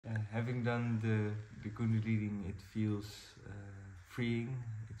Having done the Kundalini, it feels freeing,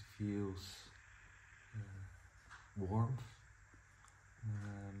 it feels warmth.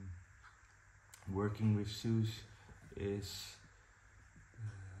 Working with Suze is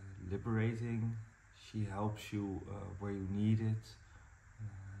liberating. She helps you where you need it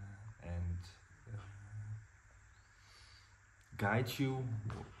and guides you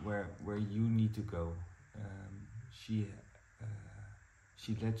where you need to go.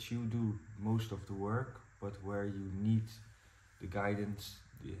 She lets you do most of the work, but where you need the guidance,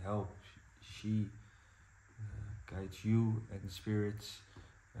 the help, she guides you and the spirits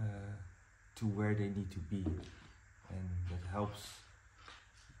to where they need to be, and that helps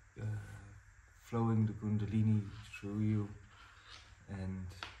flowing the Kundalini through you and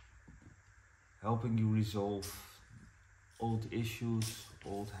helping you resolve old issues,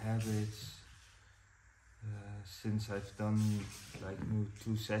 old habits. Since I've done like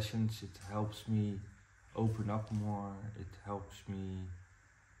 2 sessions, it helps me open up more, it helps me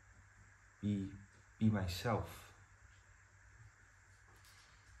be myself.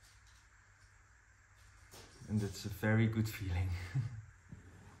 And it's a very good feeling.